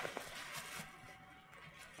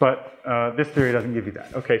 But this theory doesn't give you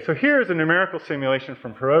that. Okay, so here's a numerical simulation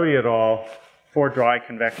from Parodi et al. For dry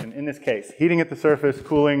convection. In this case, heating at the surface,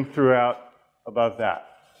 cooling throughout above that.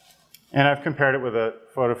 And I've compared it with a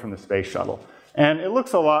photo from the space shuttle. And it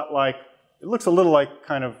looks a little like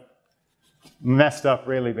kind of messed up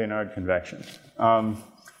Rayleigh-Bénard convection.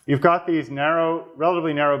 You've got these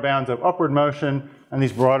relatively narrow bounds of upward motion and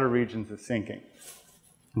these broader regions of sinking.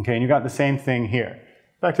 Okay, and you've got the same thing here.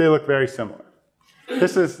 In fact, they look very similar.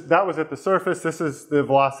 That was at the surface. This is the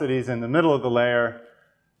velocities in the middle of the layer.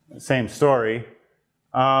 Same story.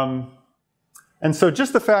 And so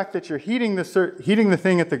just the fact that you're heating the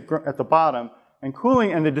thing at the bottom and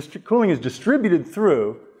cooling, and the cooling is distributed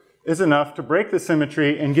through, is enough to break the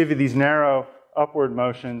symmetry and give you these narrow upward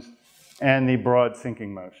motions and the broad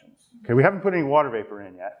sinking motions. Okay, we haven't put any water vapor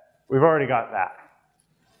in yet. We've already got that.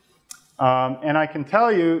 And I can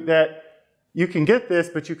tell you that you can get this,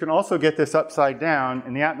 but you can also get this upside down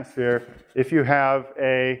in the atmosphere if you have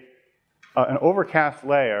an overcast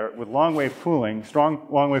layer with long wave cooling, strong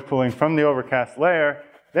long wave cooling from the overcast layer.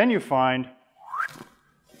 Then you find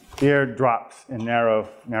the air drops in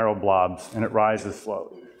narrow blobs and it rises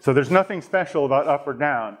slowly. So there's nothing special about up or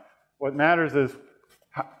down. What matters is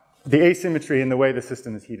the asymmetry in the way the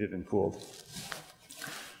system is heated and cooled.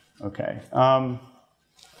 Okay. And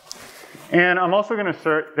I'm also going to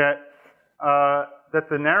assert that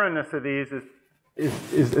the narrowness of these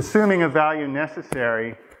is assuming a value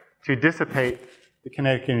necessary to dissipate the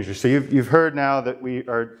kinetic energy. So you've heard now that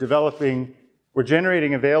we're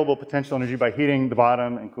generating available potential energy by heating the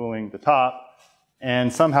bottom and cooling the top,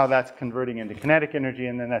 and somehow that's converting into kinetic energy,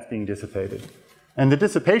 and then that's being dissipated. And the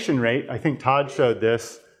dissipation rate, I think Todd showed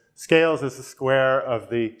this, scales as the square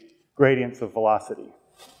of the gradients of velocity.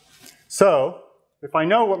 So if I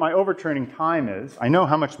know what my overturning time is, I know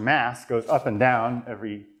how much mass goes up and down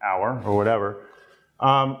every hour or whatever.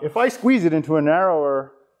 If I squeeze it into a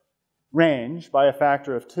narrower range by a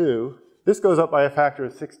factor of 2, this goes up by a factor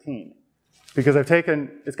of 16. Because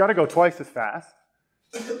it's got to go twice as fast.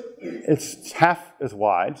 It's half as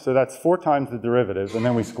wide, so that's 4 times the derivative, and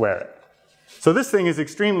then we square it. So this thing is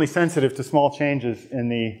extremely sensitive to small changes in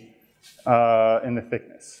the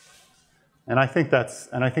thickness. And I think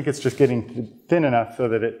it's just getting thin enough so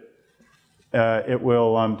that it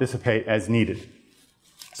will dissipate as needed.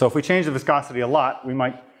 So if we change the viscosity a lot,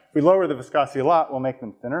 if we lower the viscosity a lot, we'll make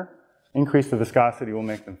them thinner. Increase the viscosity will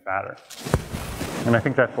make them fatter. And I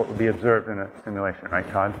think that's what would be observed in a simulation, right,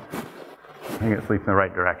 Todd? I think it's leaping in the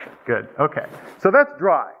right direction. Good, okay. So that's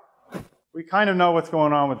dry. We kind of know what's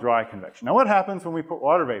going on with dry convection. Now what happens when we put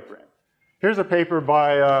water vapor in? Here's a paper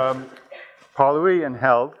by Paului and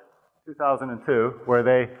Held, 2002, where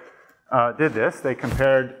they did this. They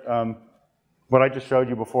compared what I just showed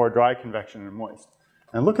you before, dry convection and moist.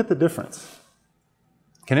 And look at the difference.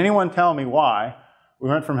 Can anyone tell me why we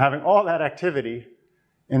went from having all that activity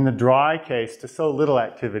in the dry case to so little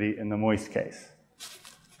activity in the moist case?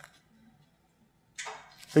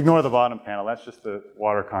 Ignore the bottom panel. That's just the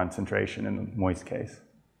water concentration in the moist case.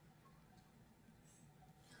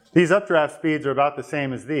 These updraft speeds are about the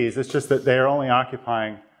same as these. It's just that they are only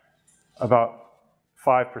occupying about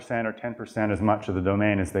 5% or 10% as much of the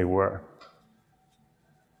domain as they were.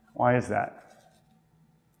 Why is that?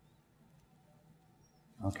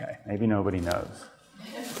 Okay, maybe nobody knows.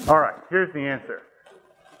 All right, here's the answer.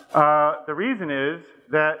 The reason is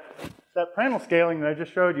that that Prandtl scaling that I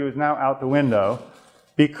just showed you is now out the window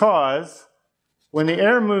because when the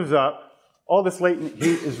air moves up, all this latent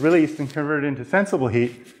heat is released and converted into sensible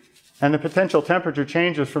heat, and the potential temperature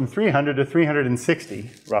changes from 300 to 360,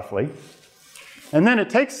 roughly. And then it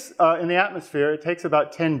takes, in the atmosphere, it takes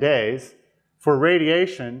about 10 days for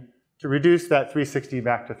radiation to reduce that 360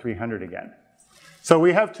 back to 300 again. So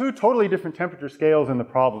we have two totally different temperature scales in the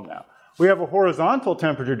problem now. We have a horizontal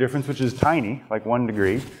temperature difference, which is tiny, like 1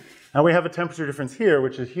 degree, and we have a temperature difference here,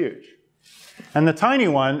 which is huge. And the tiny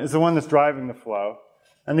one is the one that's driving the flow,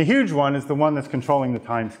 and the huge one is the one that's controlling the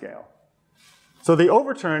time scale. So the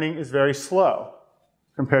overturning is very slow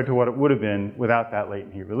compared to what it would have been without that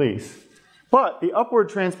latent heat release. But the upward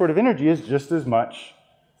transport of energy is just as much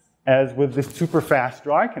as with this super fast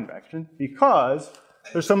dry convection because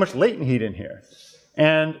there's so much latent heat in here.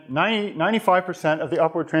 And 95% of the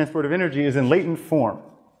upward transport of energy is in latent form.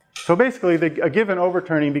 So basically, a given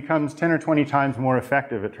overturning becomes 10 or 20 times more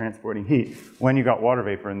effective at transporting heat when you got water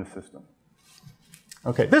vapor in the system.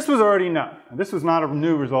 Okay, this was already known. This was not a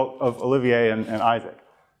new result of Olivier and Isaac.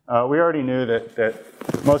 We already knew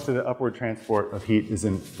that most of the upward transport of heat is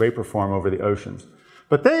in vapor form over the oceans.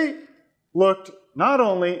 But they looked not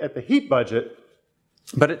only at the heat budget,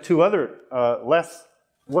 but at two other less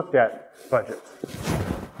looked at budgets.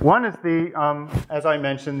 One is the, as I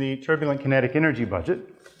mentioned, the turbulent kinetic energy budget.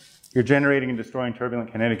 You're generating and destroying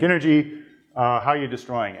turbulent kinetic energy. How are you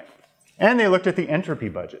destroying it? And they looked at the entropy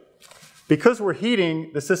budget. Because we're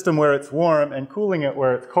heating the system where it's warm and cooling it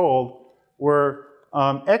where it's cold,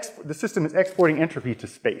 the system is exporting entropy to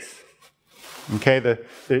space. Okay,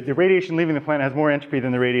 the radiation leaving the planet has more entropy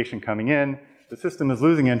than the radiation coming in. The system is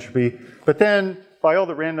losing entropy, but then by all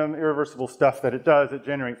the random irreversible stuff that it does, it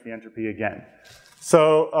generates the entropy again.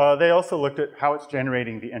 So they also looked at how it's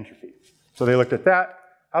generating the entropy. So they looked at that.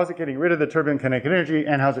 How's it getting rid of the turbulent kinetic energy,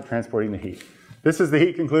 and how's it transporting the heat? This is the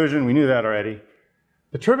heat conclusion. We knew that already.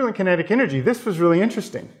 The turbulent kinetic energy, this was really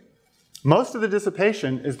interesting. Most of the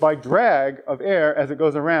dissipation is by drag of air as it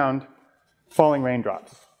goes around falling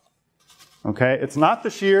raindrops. Okay, it's not the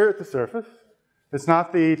shear at the surface. It's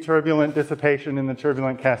not the turbulent dissipation in the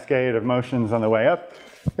turbulent cascade of motions on the way up.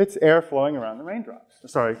 It's air flowing around the raindrops.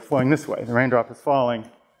 Sorry, flowing this way. The raindrop is falling,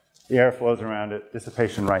 the air flows around it,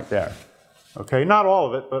 dissipation right there. Okay, not all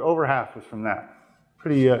of it, but over half was from that.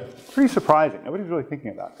 Pretty surprising. Nobody's really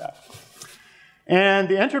thinking about that. And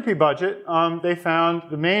the entropy budget, they found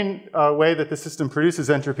the main way that the system produces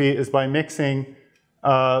entropy is by mixing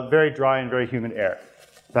very dry and very humid air.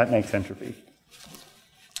 That makes entropy.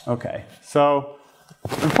 Okay, so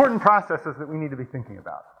important processes that we need to be thinking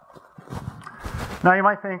about. Now you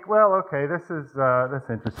might think, well, okay, that's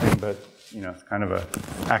interesting, but you know, it's kind of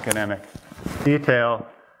an academic detail.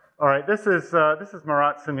 All right, this is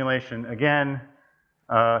Marat's simulation. Again,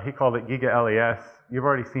 he called it Giga-LES. You've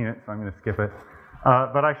already seen it, so I'm going to skip it.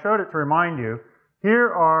 But I showed it to remind you.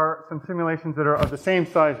 Here are some simulations that are of the same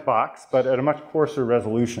size box, but at a much coarser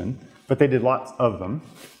resolution. But they did lots of them,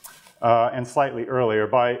 and slightly earlier,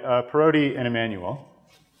 by Perotti and Emanuel.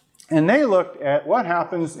 And they looked at what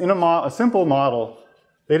happens in a simple model.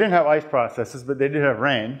 They didn't have ice processes, but they did have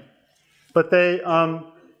rain. But they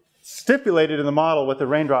stipulated in the model what the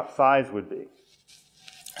raindrop size would be.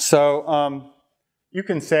 So you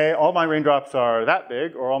can say all my raindrops are that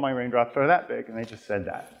big or all my raindrops are that big, and they just said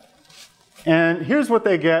that. And here's what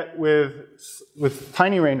they get with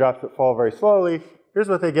tiny raindrops that fall very slowly. Here's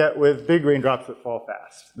what they get with big raindrops that fall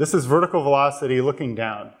fast. This is vertical velocity looking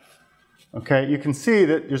down. Okay, you can see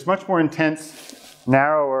that there's much more intense,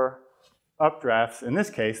 narrower updrafts in this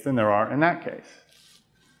case than there are in that case.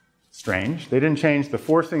 Strange. They didn't change the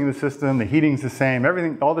forcing of the system, the heating's the same,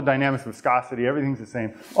 everything, all the dynamics of viscosity, everything's the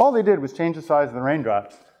same. All they did was change the size of the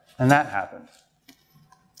raindrops, and that happened.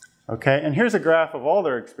 Okay, and here's a graph of all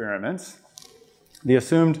their experiments. The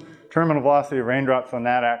assumed terminal velocity of raindrops on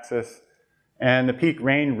that axis, and the peak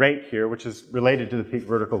rain rate here, which is related to the peak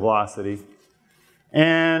vertical velocity.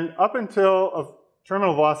 And up until a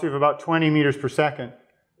terminal velocity of about 20 meters per second,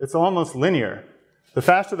 it's almost linear. The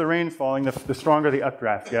faster the rain's falling, the stronger the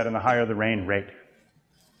updrafts get and the higher the rain rate.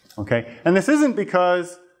 Okay? And this isn't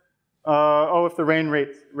because, if the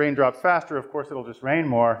rain drops faster, of course it'll just rain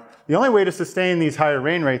more. The only way to sustain these higher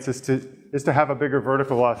rain rates is to have a bigger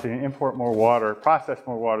vertical velocity and import more water, process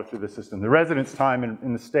more water through the system. The residence time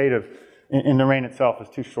in the rain itself is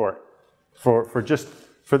too short for just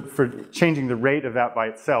for changing the rate of that by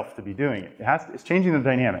itself to be doing it. It's changing the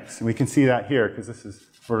dynamics, and we can see that here because this is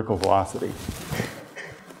vertical velocity.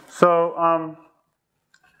 So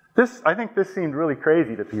I think this seemed really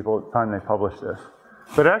crazy to people at the time they published this.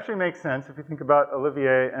 But it actually makes sense if you think about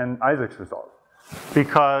Olivier and Isaac's result.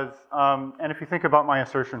 Because, and if you think about my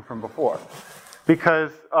assertion from before.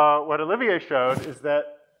 Because what Olivier showed is that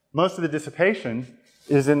most of the dissipation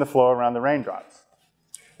is in the flow around the raindrops.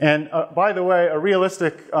 And by the way, a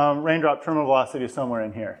realistic raindrop terminal velocity is somewhere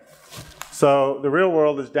in here. So the real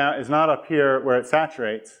world is not up here where it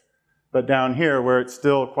saturates, but down here where it's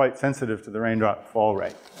still quite sensitive to the raindrop fall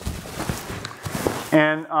rate.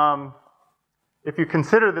 And if you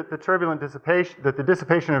consider that the turbulent dissipation, that the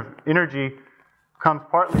dissipation of energy comes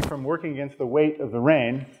partly from working against the weight of the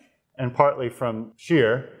rain and partly from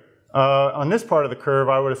shear, on this part of the curve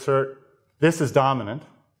I would assert this is dominant.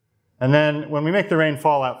 And then when we make the rain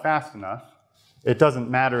fall out fast enough, it doesn't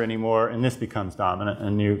matter anymore and this becomes dominant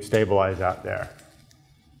and you stabilize out there.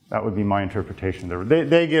 That would be my interpretation.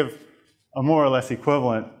 They give a more or less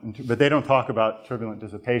equivalent, but they don't talk about turbulent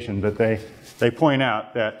dissipation, but they point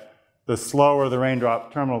out that the slower the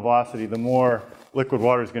raindrop terminal velocity, the more liquid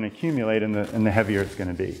water is going to accumulate and the heavier it's going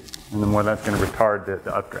to be, and the more that's going to retard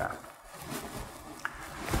the updraft.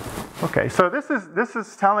 Okay, so this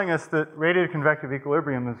is telling us that radiated convective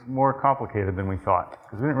equilibrium is more complicated than we thought,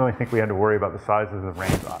 because we didn't really think we had to worry about the sizes of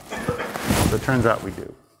raindrops. So it turns out we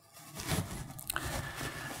do.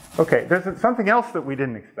 Okay, there's something else that we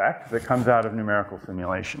didn't expect that comes out of numerical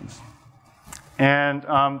simulations. And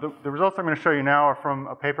the results I'm going to show you now are from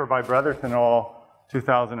a paper by Bretherton et al.,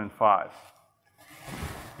 2005.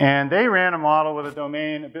 And they ran a model with a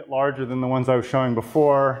domain a bit larger than the ones I was showing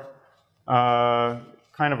before,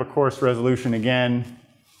 kind of a coarse resolution again.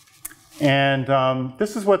 And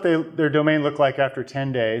this is what their domain looked like after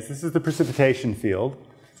 10 days. This is the precipitation field.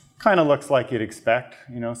 Kind of looks like you'd expect,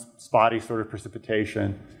 you know, spotty sort of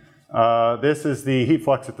precipitation. This is the heat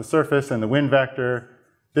flux at the surface and the wind vector.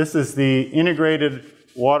 This is the integrated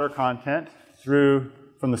water content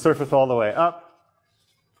from the surface all the way up.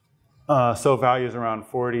 So values around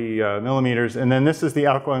 40 millimeters. And then this is the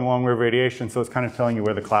outgoing long-wave radiation, so it's kind of telling you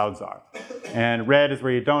where the clouds are. And red is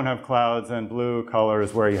where you don't have clouds, and blue color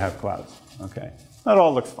is where you have clouds. Okay, that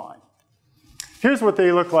all looks fine. Here's what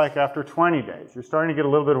they look like after 20 days. You're starting to get a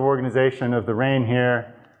little bit of organization of the rain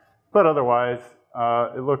here, but otherwise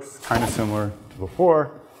it looks kind of similar to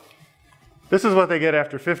before. This is what they get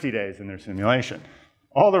after 50 days in their simulation.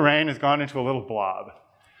 All the rain has gone into a little blob,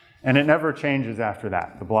 and it never changes after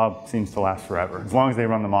that. The blob seems to last forever, as long as they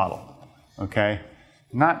run the model. Okay?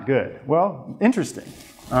 Not good. Well, interesting.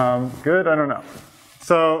 Good? I don't know.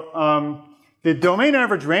 So the domain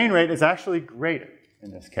average rain rate is actually greater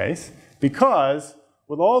in this case, because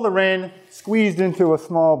with all the rain squeezed into a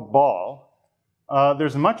small ball,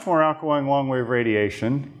 there's much more outgoing long-wave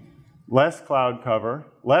radiation, less cloud cover,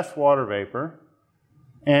 less water vapor,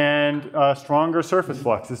 and stronger surface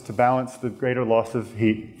fluxes to balance the greater loss of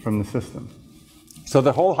heat from the system. So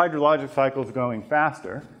the whole hydrologic cycle is going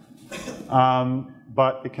faster,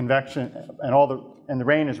 but the convection and the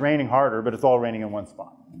rain is raining harder, but it's all raining in one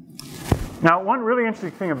spot. Now, one really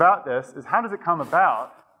interesting thing about this is how does it come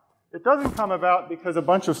about? It doesn't come about because a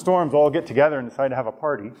bunch of storms all get together and decide to have a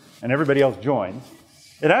party, and everybody else joins.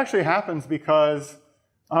 It actually happens because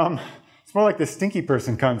it's more like the stinky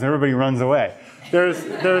person comes and everybody runs away. There's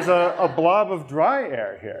a blob of dry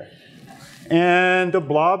air here. And the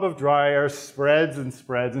blob of dry air spreads and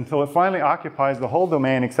spreads until it finally occupies the whole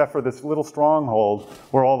domain except for this little stronghold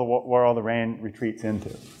where all the rain retreats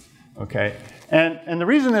into. Okay? And the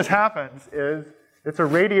reason this happens is it's a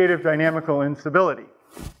radiative dynamical instability.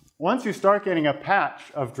 Once you start getting a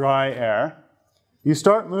patch of dry air, you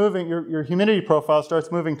start moving, your humidity profile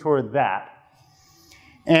starts moving toward that.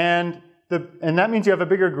 And that means you have a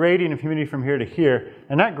bigger gradient of humidity from here to here.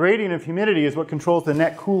 And that gradient of humidity is what controls the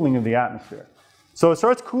net cooling of the atmosphere. So it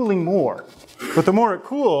starts cooling more. But the more it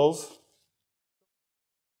cools,